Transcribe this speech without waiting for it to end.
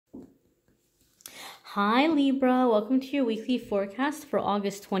Hi Libra, welcome to your weekly forecast for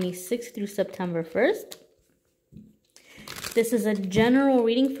August 26th through September 1st. This is a general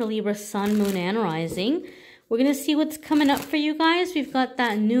reading for Libra, Sun, Moon, and Rising. We're going to see what's coming up for you guys. We've got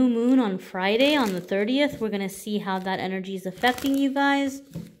that new moon on Friday on the 30th. We're going to see how that energy is affecting you guys.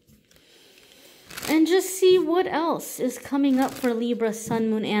 And just see what else is coming up for Libra, Sun,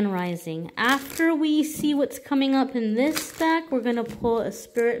 Moon, and Rising. After we see what's coming up in this deck, we're going to pull a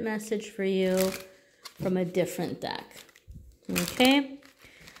spirit message for you from a different deck. Okay,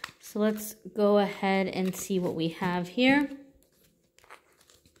 so let's go ahead and see what we have here.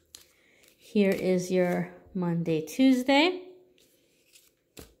 Here is your Monday, Tuesday,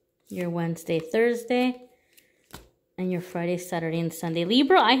 your Wednesday, Thursday, and your Friday, Saturday, and Sunday.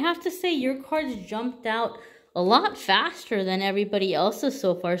 Libra, I have to say your cards jumped out a lot faster than everybody else's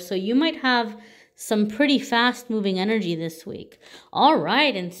so far, so you might have some pretty fast moving energy this week. All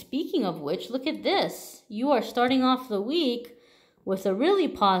right, and speaking of which, look at this. You are starting off the week with a really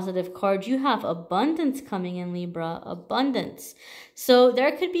positive card. You have abundance coming in, Libra, abundance. So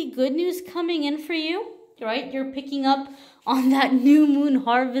there could be good news coming in for you, right? You're picking up on that new moon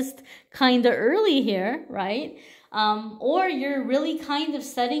harvest kind of early here, right? Or you're really kind of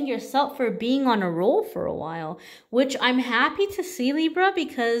setting yourself for being on a roll for a while, which I'm happy to see, Libra,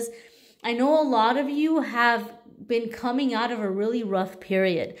 because I know a lot of you have been coming out of a really rough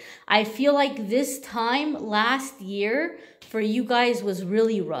period. I feel like this time last year for you guys was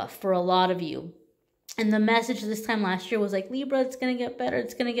really rough for a lot of you. And the message this time last year was like, Libra, it's going to get better.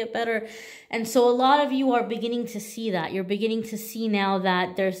 It's going to get better. And so a lot of you are beginning to see that. You're beginning to see now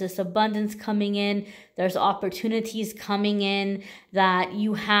that there's this abundance coming in. There's opportunities coming in, that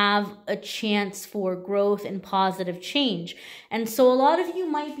you have a chance for growth and positive change. And so a lot of you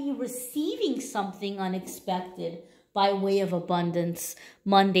might be receiving something unexpected by way of abundance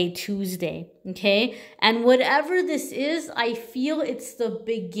Monday, Tuesday, okay? And whatever this is, I feel it's the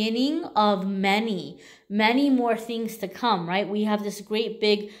beginning of many more things to come, right? We have this great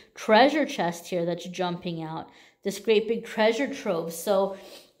big treasure chest here that's jumping out, this great big treasure trove. So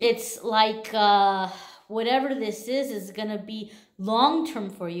it's like whatever this is going to be long-term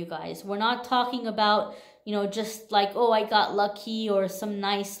for you guys. We're not talking about, you know, just like, oh, I got lucky or some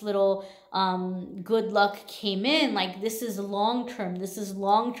nice little good luck came in. Like, this is long-term. This is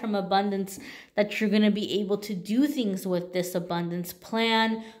long-term abundance that you're going to be able to do things with this abundance.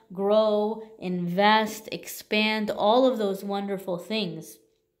 Plan, grow, invest, expand, all of those wonderful things.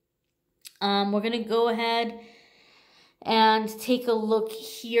 We're going to go ahead and take a look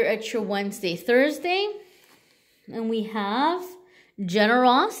here at your Wednesday, Thursday. And we have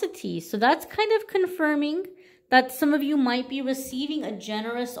generosity. So that's kind of confirming that some of you might be receiving a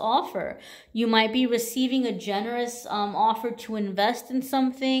generous offer. You might be receiving a generous offer to invest in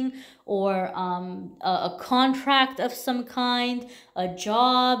something, or a contract of some kind, a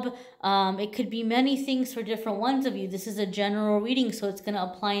job. It could be many things for different ones of you. This is a general reading, so it's going to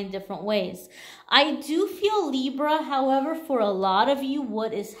apply in different ways. I do feel, Libra, however, for a lot of you,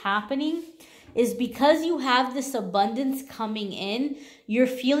 what is happening is because you have this abundance coming in, you're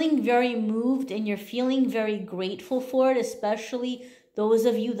feeling very moved and you're feeling very grateful for it, especially those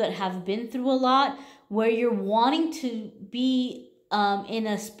of you that have been through a lot, where you're wanting to be in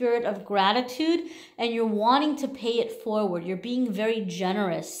a spirit of gratitude and you're wanting to pay it forward. You're being very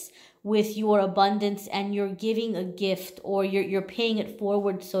generous with your abundance and you're giving a gift, or you're paying it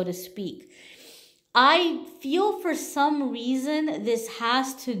forward, so to speak. I feel for some reason this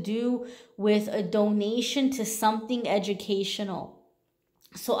has to do with a donation to something educational.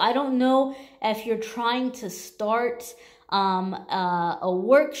 So I don't know if you're trying to start a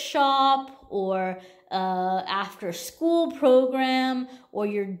workshop or after school program, or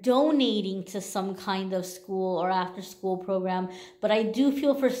you're donating to some kind of school or after school program. But I do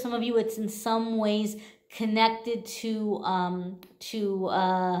feel for some of you it's in some ways connected to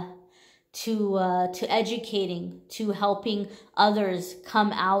educating, to helping others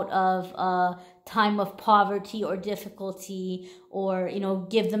come out of a time of poverty or difficulty, or, you know,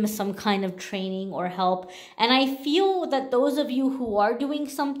 give them some kind of training or help. And I feel that those of you who are doing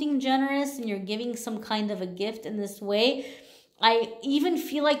something generous and you're giving some kind of a gift in this way, I even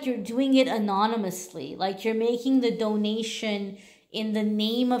feel like you're doing it anonymously, like you're making the donation in the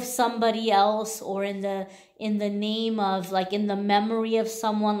name of somebody else, or in the name of, like, in the memory of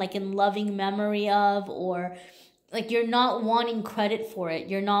someone, like in loving memory of, or like you're not wanting credit for it.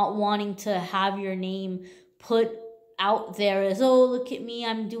 You're not wanting to have your name put out there as, oh, look at me,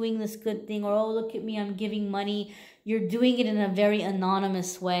 I'm doing this good thing, or oh, look at me, I'm giving money. You're doing it in a very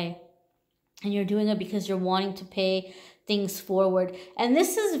anonymous way. And you're doing it because you're wanting to pay things forward. And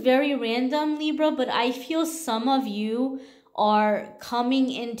this is very random, Libra, but I feel some of you are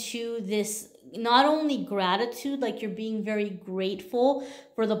coming into this not only gratitude, like you're being very grateful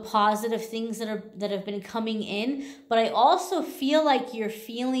for the positive things that have been coming in, but I also feel like you're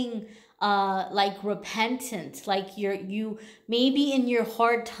feeling like repentant, like you maybe in your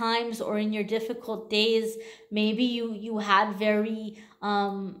hard times or in your difficult days, maybe you had very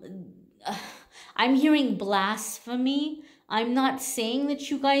I'm hearing blasphemy. I'm not saying that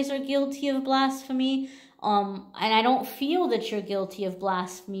you guys are guilty of blasphemy, and I don't feel that you're guilty of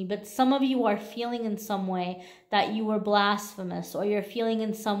blasphemy, but some of you are feeling in some way that you were blasphemous, or you're feeling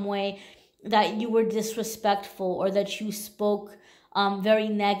in some way that you were disrespectful, or that you spoke very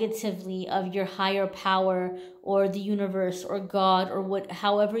negatively of your higher power or the universe or God or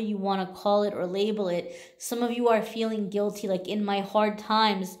however you want to call it or label it. Some of you are feeling guilty, like in my hard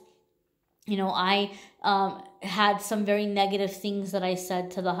times, you know, I had some very negative things that I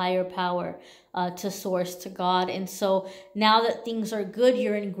said to the higher power, to source, to God. And so now that things are good,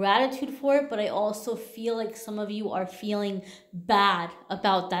 you're in gratitude for it. But I also feel like some of you are feeling bad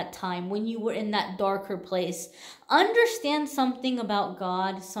about that time when you were in that darker place. Understand something about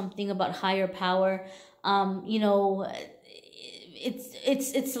God, something about higher power. You know,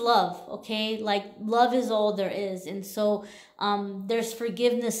 it's love, okay? Like, love is all there is. And so there's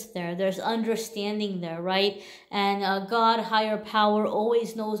forgiveness there, there's understanding there, right? And God, higher power,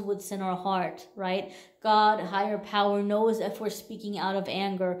 always knows what's in our heart, right? God, higher power, knows if we're speaking out of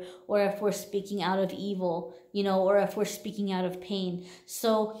anger, or if we're speaking out of evil, you know, or if we're speaking out of pain.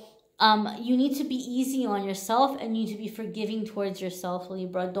 So you need to be easy on yourself, and you need to be forgiving towards yourself,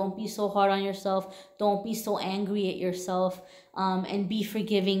 Libra. Don't be so hard on yourself. Don't be so angry at yourself, and be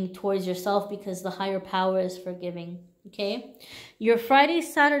forgiving towards yourself, because the higher power is forgiving, okay? Your Friday,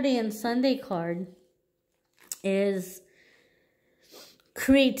 Saturday, and Sunday card is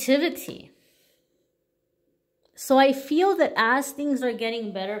creativity. So I feel that as things are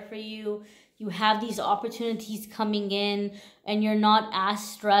getting better for you, you have these opportunities coming in, and you're not as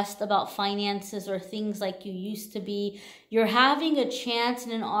stressed about finances or things like you used to be. You're having a chance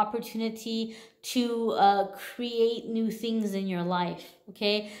and an opportunity to create new things in your life,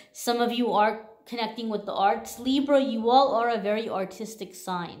 okay? Some of you are connecting with the arts. Libra, you all are a very artistic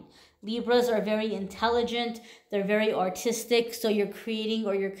sign. Libras are very intelligent. They're very artistic. So you're creating,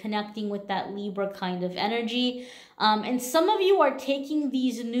 or you're connecting with that Libra kind of energy. And some of you are taking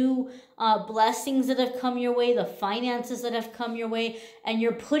these new blessings that have come your way, the finances that have come your way, and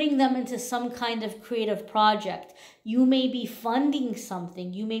you're putting them into some kind of creative project. You may be funding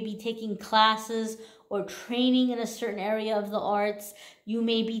something. You may be taking classes or training in a certain area of the arts. You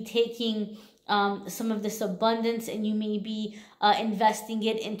may be taking some of this abundance, and you may be investing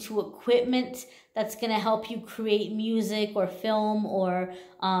it into equipment that's going to help you create music or film or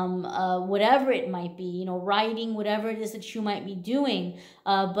whatever it might be, you know, writing, whatever it is that you might be doing.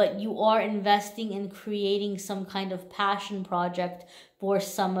 But you are investing in creating some kind of passion project for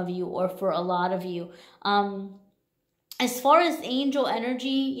some of you, or for a lot of you. As far as angel energy,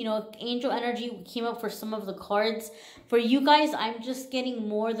 you know, angel energy came up for some of the cards. For you guys, I'm just getting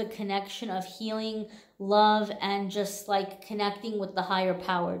more the connection of healing, love, and just like connecting with the higher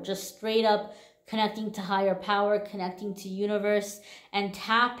power. Just straight up connecting to higher power, connecting to universe, and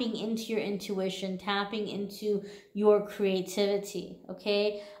tapping into your intuition, tapping into your creativity,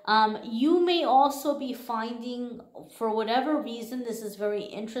 okay? You may also be finding, for whatever reason, this is very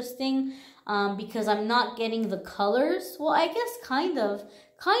interesting, because I'm not getting the colors. Well, I guess kind of.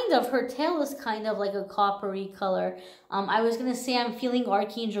 Her tail is kind of like a coppery color. I was going to say I'm feeling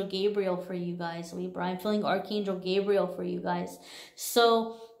Archangel Gabriel for you guys, Libra. I'm feeling Archangel Gabriel for you guys.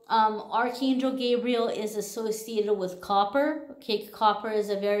 So Archangel Gabriel is associated with copper. Okay, copper is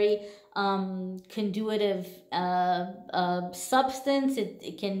a very conduitive substance.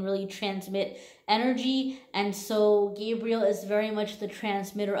 It can really transmit energy, and so Gabriel is very much the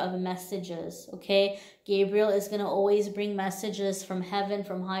transmitter of messages, okay? Gabriel is going to always bring messages from heaven,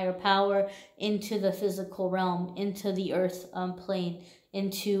 from higher power, into the physical realm, into the earth plane,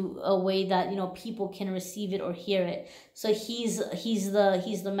 into a way that, you know, people can receive it or hear it. So he's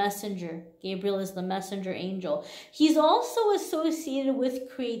the messenger. Gabriel is the messenger angel. He's also associated with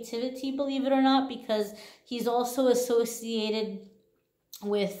creativity, believe it or not, because he's also associated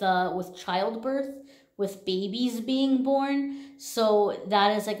with childbirth, with babies being born. So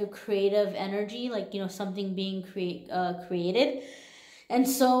that is like a creative energy, like, you know, something being created. And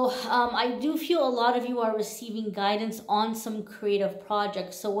so I do feel a lot of you are receiving guidance on some creative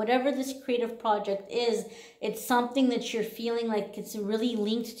projects. So whatever this creative project is, it's something that you're feeling like it's really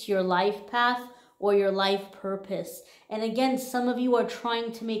linked to your life path, or your life purpose. And again, some of you are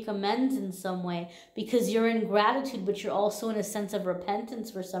trying to make amends in some way because you're in gratitude, but you're also in a sense of repentance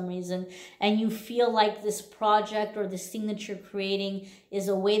for some reason. And you feel like this project or this thing that you're creating is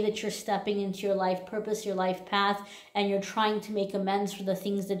a way that you're stepping into your life purpose, your life path, and you're trying to make amends for the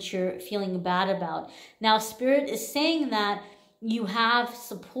things that you're feeling bad about. Now, Spirit is saying that you have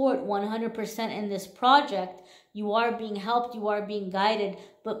support 100% in this project. You are being helped, you are being guided,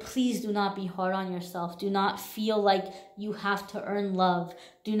 but please do not be hard on yourself. Do not feel like you have to earn love.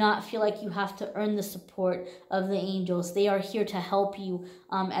 Do not feel like you have to earn the support of the angels. They are here to help you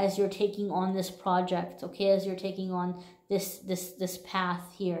as you're taking on this project, okay? As you're taking on this path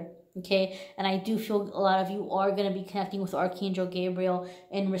here, okay? And I do feel a lot of you are going to be connecting with Archangel Gabriel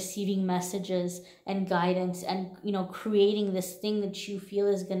and receiving messages and guidance and, you know, creating this thing that you feel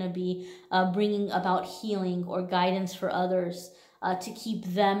is going to be bringing about healing or guidance for others to keep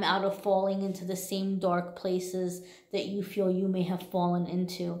them out of falling into the same dark places that you feel you may have fallen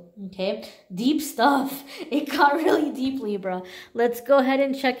into, okay? Deep stuff. It got really deep, Libra. Let's go ahead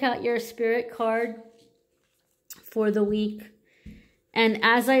and check out your spirit card for the week. And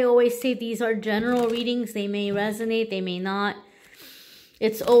as I always say, these are general readings. They may resonate, they may not.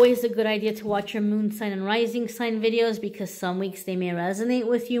 It's always a good idea to watch your moon sign and rising sign videos because some weeks they may resonate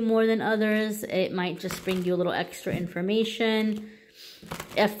with you more than others. It might just bring you a little extra information.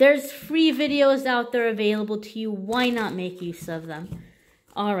 If there's free videos out there available to you, why not make use of them?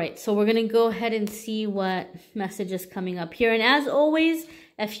 All right, so we're going to go ahead and see what message is coming up here. And as always,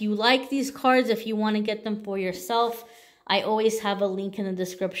 if you like these cards, if you want to get them for yourself, I always have a link in the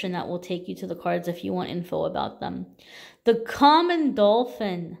description that will take you to the cards if you want info about them. The common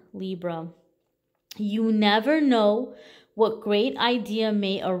dolphin, Libra. You never know what great idea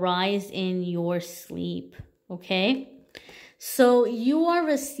may arise in your sleep, okay? So you are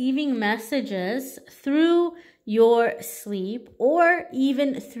receiving messages through your sleep or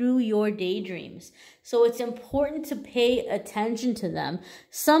even through your daydreams. So it's important to pay attention to them.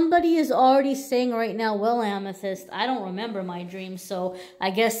 Somebody is already saying right now, well, Amethyst, I don't remember my dreams, so I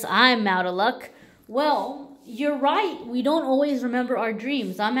guess I'm out of luck. Well, you're right. We don't always remember our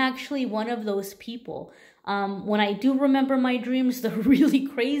dreams. I'm actually one of those people. When I do remember my dreams, they're really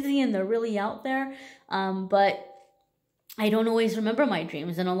crazy and they're really out there. But I don't always remember my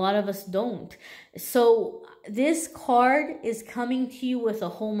dreams, and a lot of us don't. So this card is coming to you with a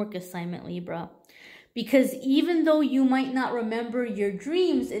homework assignment, Libra. Because even though you might not remember your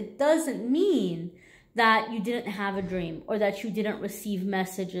dreams, it doesn't mean that you didn't have a dream or that you didn't receive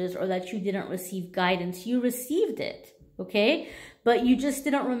messages or that you didn't receive guidance. You received it, okay? But you just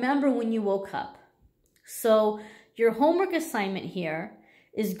didn't remember when you woke up. So your homework assignment here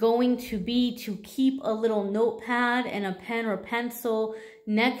is going to be to keep a little notepad and a pen or pencil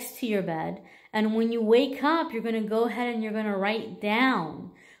next to your bed. And when you wake up, you're going to go ahead and you're going to write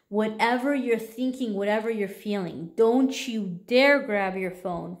down whatever you're thinking, whatever you're feeling. Don't you dare grab your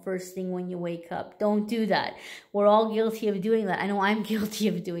phone first thing when you wake up. Don't do that. We're all guilty of doing that. I know I'm guilty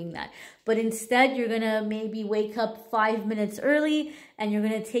of doing that. But instead, you're going to maybe wake up 5 minutes early and you're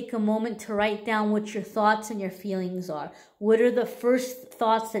going to take a moment to write down what your thoughts and your feelings are. What are the first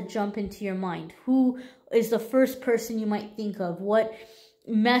thoughts that jump into your mind? Who is the first person you might think of? What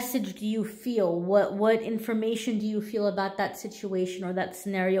message do you feel? What information do you feel about that situation or that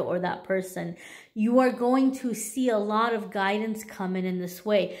scenario or that person? You are going to see a lot of guidance come in this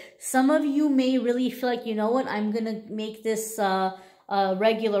way. Some of you may really feel like, you know what, I'm going to make this a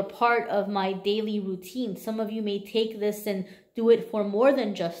regular part of my daily routine. Some of you may take this and do it for more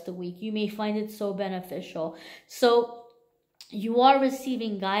than just a week. You may find it so beneficial. So you are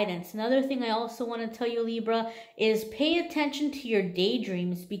receiving guidance. Another thing I also want to tell you, Libra, is pay attention to your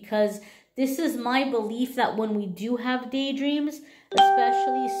daydreams, because this is my belief that when we do have daydreams,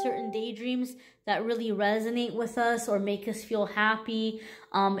 especially certain daydreams that really resonate with us or make us feel happy,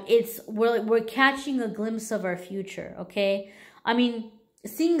 we're catching a glimpse of our future, okay? I mean,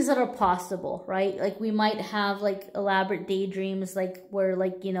 things that are possible, right? Like we might have like elaborate daydreams, like we're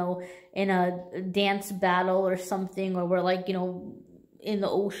like, you know, in a dance battle or something, or we're like, you know, in the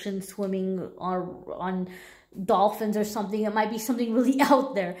ocean swimming on dolphins or something. It might be something really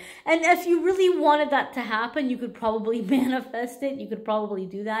out there. And if you really wanted that to happen, you could probably manifest it. You could probably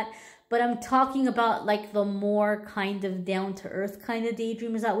do that. But I'm talking about like the more kind of down to earth kind of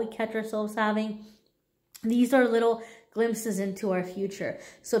daydreams that we catch ourselves having. These are little glimpses into our future.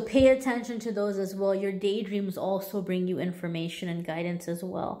 So pay attention to those as well. Your daydreams also bring you information and guidance as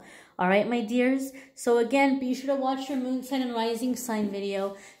well. All right, my dears. So again, be sure to watch your moon sign and rising sign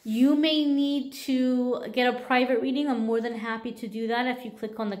video. You may need to get a private reading. I'm more than happy to do that if you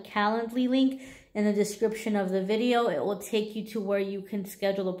click on the Calendly link in the description of the video. It will take you to where you can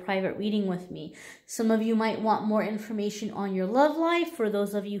schedule a private reading with me. Some of you might want more information on your love life. For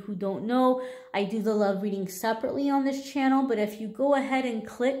those of you who don't know, I do the love reading separately on this channel, but if you go ahead and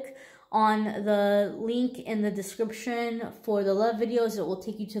click on the link in the description for the love videos, it will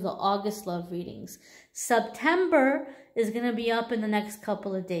take you to the August love readings. September is going to be up in the next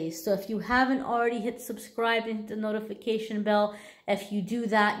couple of days. So if you haven't already hit subscribe and hit the notification bell, if you do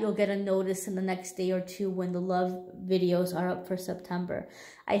that, you'll get a notice in the next day or two when the love videos are up for September.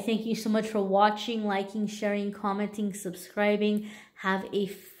 I thank you so much for watching, liking, sharing, commenting, subscribing. Have a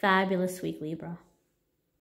fabulous week, Libra.